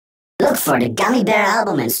Look for the Gummy Bear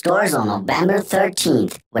album in stores on November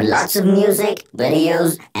 13th with lots of music,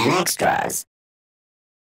 videos, and extras.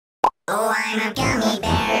 Oh, I'm a gummy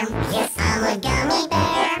bear. Yes, I'm a gummy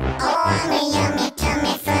bear. Oh, I'm a yummy,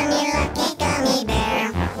 tummy, funny, lucky gummy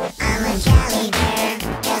bear. I'm a jelly bear,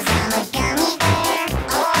 'cause I'm a gummy bear.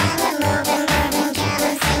 Oh, I'm a moving,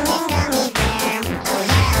 jamming, singing gummy bear. Oh,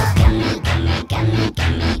 yeah. Gummy, gummy, gummy,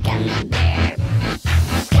 gummy, gummy bear.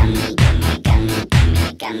 Gummy, gummy, gummy,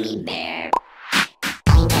 gummy, gummy bear.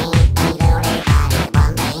 Bang, bang, bang, do-de, body,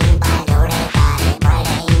 bum, bang, bang, do-de, body, bang,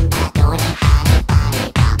 bang, bang, do-de, body, body,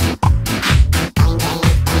 bum. Bang, bang,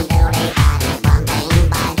 bang, do-de, body, bum, bang,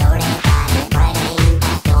 bang, do-de, body, bang, bang,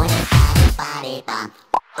 bang, do-de, body, body, bum.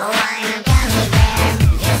 Oh, I'm a gummy bear.